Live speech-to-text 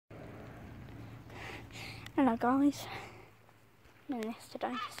Hello guys, doing this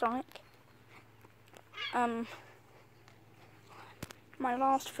today, Sonic. My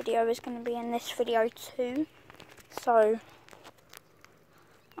last video is going to be in this video too, so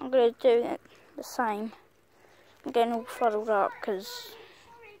I'm going to do it the same. I'm getting all fuddled up because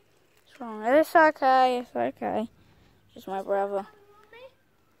it's wrong. It's okay, it's okay. Just my brother.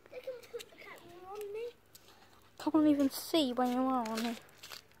 I can't even see when you are on it.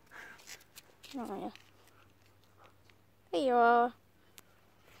 Oh yeah. Here you are.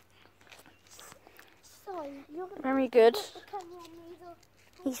 Very good.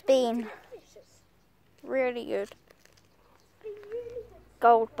 He's been really good.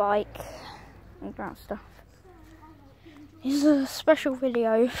 Gold bike and that stuff. This is a special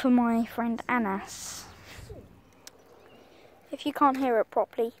video for my friend Anas. If you can't hear it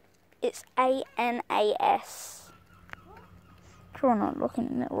properly, it's A-N-A-S. Sure, I'm not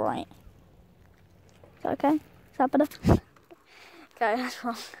looking at it right. Is that okay? Is that better? Okay, that's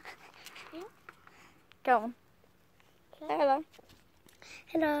wrong. Go on. Say hello.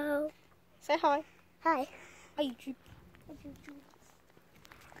 Hello. Say hi. Hi. Hi YouTube.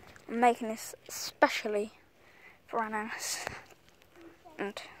 I'm making this especially for Anas.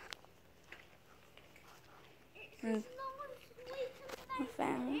 And my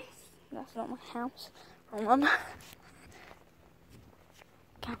family. That's not my house. Wrong one.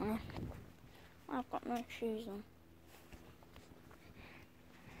 Come on. I've got no shoes on.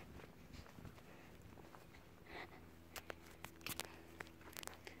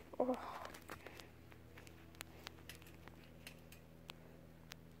 Oh.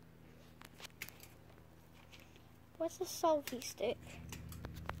 Where's the selfie stick?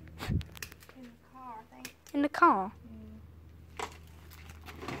 In the car, I think. In the car?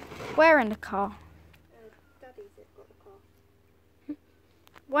 Where in the car? Daddy's got the car.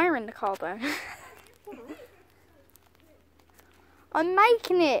 Where in the car though? I'm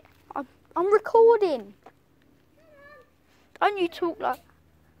making it. I'm recording. Don't you talk like...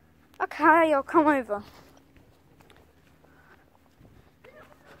 Okay, I'll come over.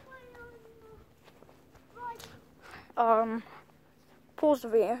 Pause the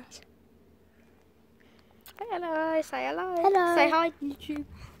video. Hello, say hello. Hello. Say hi, YouTube.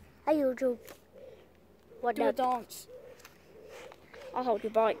 Hi, YouTube. What Do a dance. I'll hold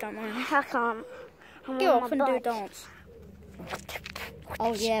your bike, don't worry. I can't. Get off and do a dance.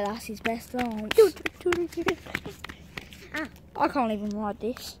 Oh yeah, that's his best dance. I can't even ride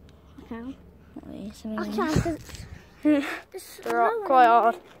this. I can. Not this, I anyway. can. They're up quite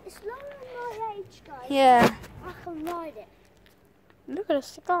hard. It's lower than my age, guys. Yeah. I can ride it. Look at the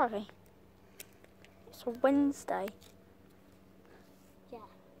sky. It's a Wednesday. Yeah,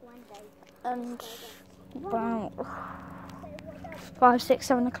 one day. And about 5, 6,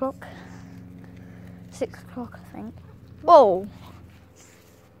 7 o'clock. 6 o'clock, I think. Whoa!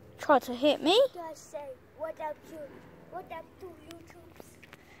 Tried to hit me. Guys say, what up to YouTube?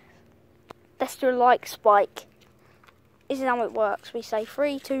 Let's do a like spike. This is how it works. We say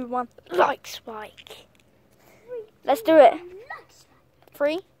 3, 2, 1, like spike. Let's do it.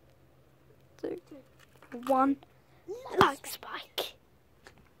 3, 2, 1, like spike.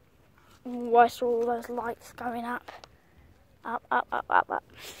 Ooh, I saw all those lights going up. Up, up, up, up, up.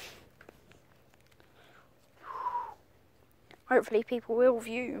 Hopefully people will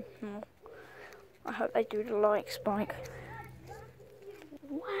view more. I hope they do the like spike.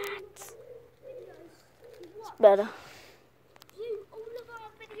 What? It's better.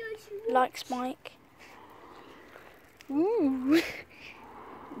 Like spike. Ooh.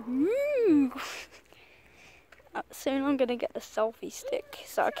 Ooh. Soon I'm gonna get the selfie stick.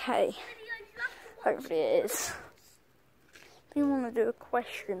 Is that okay? Hopefully it is. If you want to do a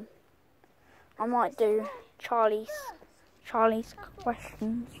question, I might do Charlie's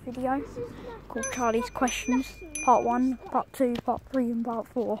questions video called Charlie's Questions Part 1, Part 2, Part 3 and Part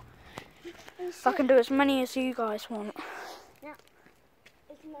 4. I can do as many as you guys want.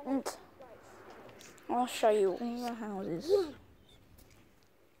 And I'll show you all the houses.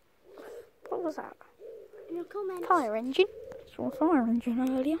 What was that? Fire engine. Saw a fire engine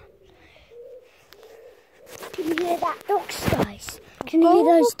earlier. Can you hear that dogs, guys? Can you hear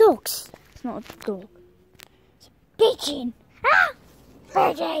those dogs? It's not a dog. It's a pigeon. Ah!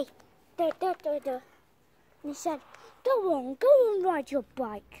 Birdie! And he said, go on, ride your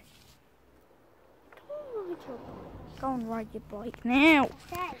bike. Go and ride your bike now.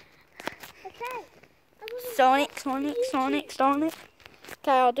 Okay. Sonic. Okay,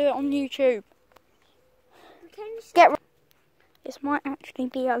 I'll do it on YouTube. Get. This might actually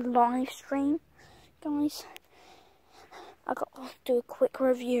be a live stream, guys. I got to do a quick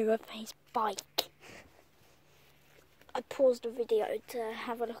review of his bike. I paused the video to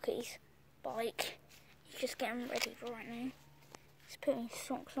have a look at his bike. He's just getting ready right now. He's putting his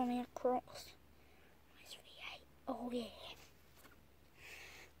socks on here, Crocs. Nice V8. Oh yeah.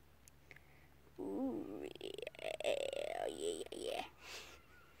 Ooh yeah.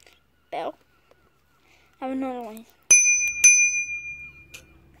 Bell. Have another one.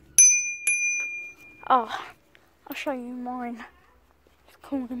 Oh, I'll show you mine. He's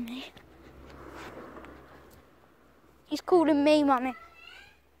calling me. He's calling me, Mummy.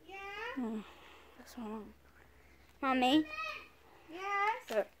 Yeah? That's all right. Mummy? Yes?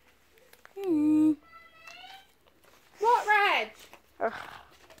 So, What, Reg? Ugh.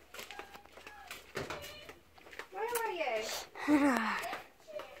 Where are you?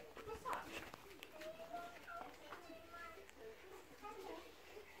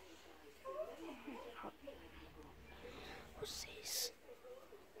 What's this?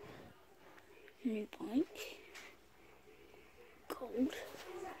 New bike. Gold.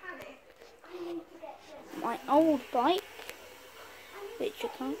 My old bike, which you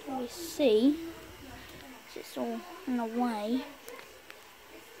can't really see, 'cause it's all in the way.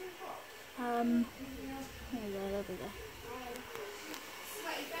 There we go.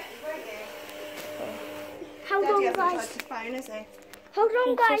 Hold Daddy on, hasn't guys. tried his phone, has he? Hold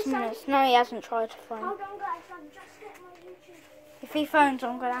on, guys. 6 minutes. No, he hasn't tried to phone. Hold on, guys. I'm just getting my YouTube. If he phones,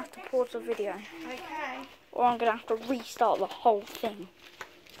 I'm going to have to pause the video. Okay. Or I'm going to have to restart the whole thing.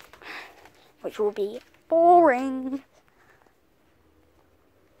 Which will be boring.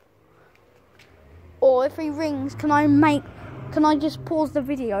 Or if he rings, can I just pause the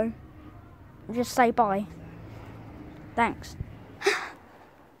video? And just say bye. Thanks.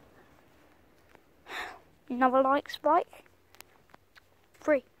 Another like spike.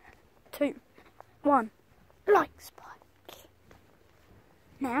 3, 2, 1. Like spike.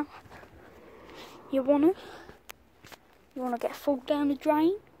 Now, you wanna get full down the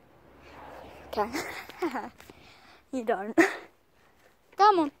drain? Okay. You don't.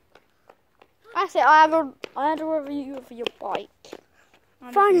 Come on. That's it. I had a review of your bike.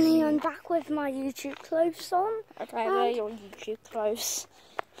 Finally, I'm back with my YouTube clothes on. Okay, they're your YouTube clothes.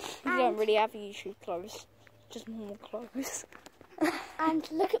 You don't really have YouTube clothes. Just normal clothes. And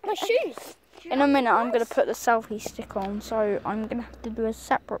look at my shoes. In a minute, I'm going to put the selfie stick on, so I'm going to have to do a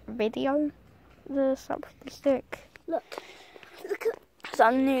separate video. The selfie stick. Look at. So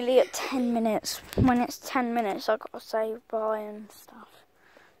I'm nearly at 10 minutes. When it's 10 minutes, I've got to say bye and stuff.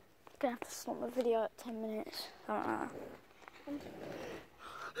 I'm going to have to stop the video at 10 minutes.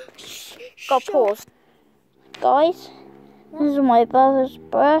 Got pause. Guys, this is my brother's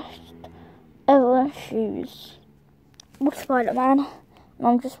first ever shoes. With Spider-Man. And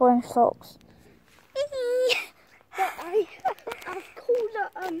I'm just wearing socks. I've called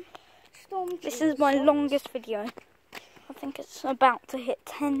it Storm. This is my longest video. I think it's about to hit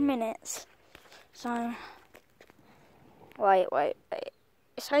 10 minutes. So, wait.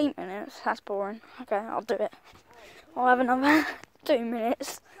 It's 8 minutes. That's boring. Okay, I'll do it. I'll have another 2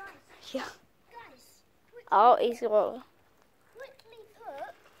 minutes. Yeah. Oh, he's got. Quickly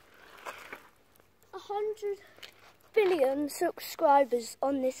put 100 billion subscribers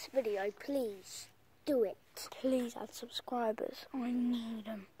on this video, please. Do it. Please add subscribers. I need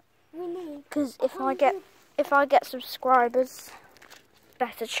them. We need. Because if I get subscribers,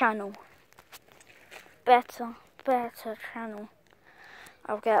 better channel. Better channel.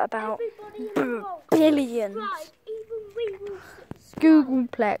 I'll get about billions.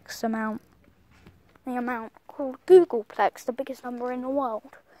 Googleplex amount. The amount called Googleplex, the biggest number in the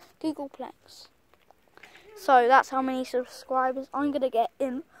world. Googleplex. So that's how many subscribers I'm going to get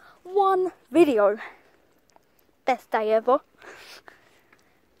in one video. Best day ever.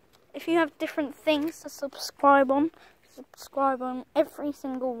 If you have different things to subscribe on every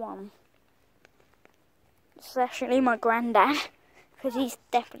single one. Especially my granddad, because he's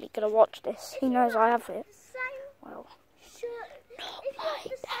definitely going to watch this. He knows I have it. Well, not my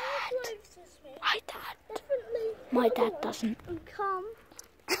dad. My dad doesn't. And come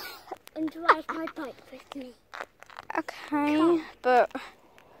and ride my bike with me. Okay, but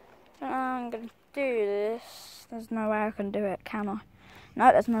I'm going to do this. There's no way I can do it, can I?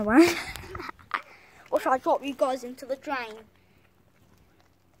 No, there's no way. Or should I drop you guys into the drain?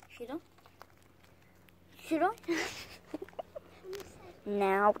 Should I?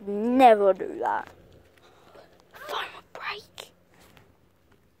 Now, never do that. Final break.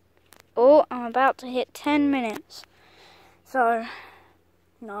 Oh, I'm about to hit 10 minutes. So,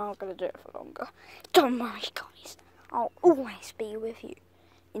 no, I'm going to do it for longer. Don't worry, guys. I'll always be with you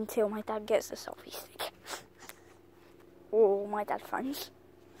until my dad gets the selfie stick. Or my dad phones.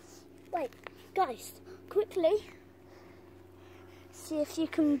 Wait, guys, quickly. See if you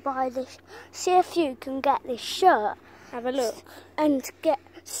can buy this. See if you can get this shirt. Have a look. And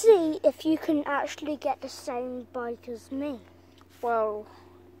see if you can actually get the same bike as me. Well,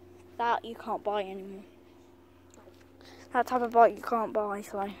 that you can't buy anymore. That type of bike you can't buy,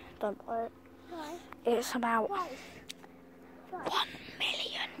 so don't buy it. Why? It's about Why? £1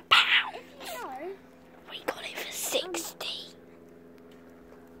 million. No. We got it for 60.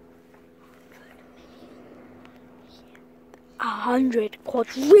 100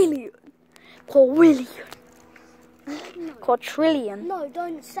 quadrillion. Quadrillion. No,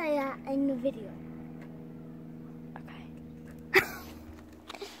 don't say that in the video. Okay.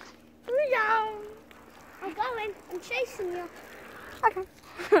 No. I'm going. I'm chasing you. Okay.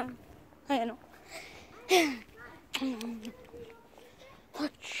 Hang on.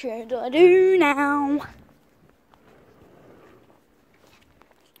 What should I do now?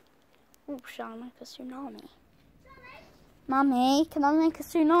 Oh, shall I make a tsunami? Mummy, can I make a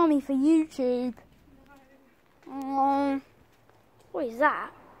tsunami for YouTube? What is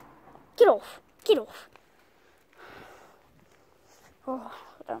that? Get off! Get off! Oh,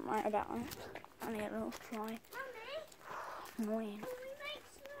 I don't mind that one. I need a little try. Annoying. Can we make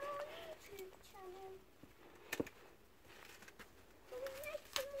some more YouTube channel? Can we make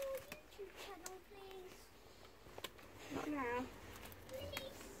some more YouTube channel, please? Not now.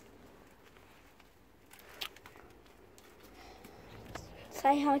 Please.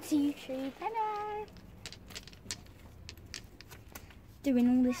 Say hi to YouTube. Hello. Doing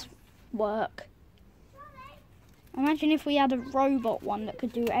all this work. Imagine if we had a robot one that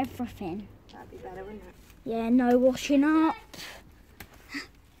could do everything. That'd be better, wouldn't it? Yeah, no washing up.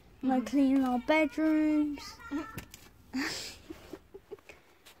 No cleaning our bedrooms.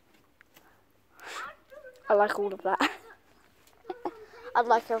 I like all of that. I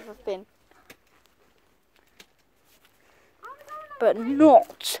like everything. But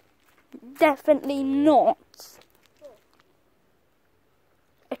not, definitely not,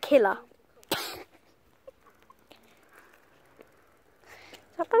 a killer. Is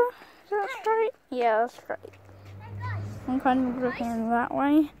that better? Is that straight? Yeah, that's straight. I'm kind of looking that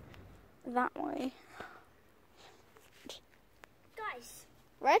way. That way. Guys.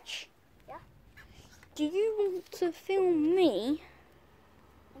 Reg? Yeah? Do you want to film me?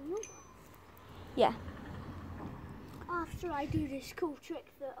 Yeah. After I do this cool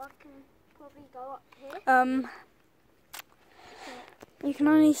trick that I can probably go up here. You can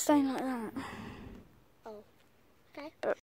only stay like that. Oh. Okay.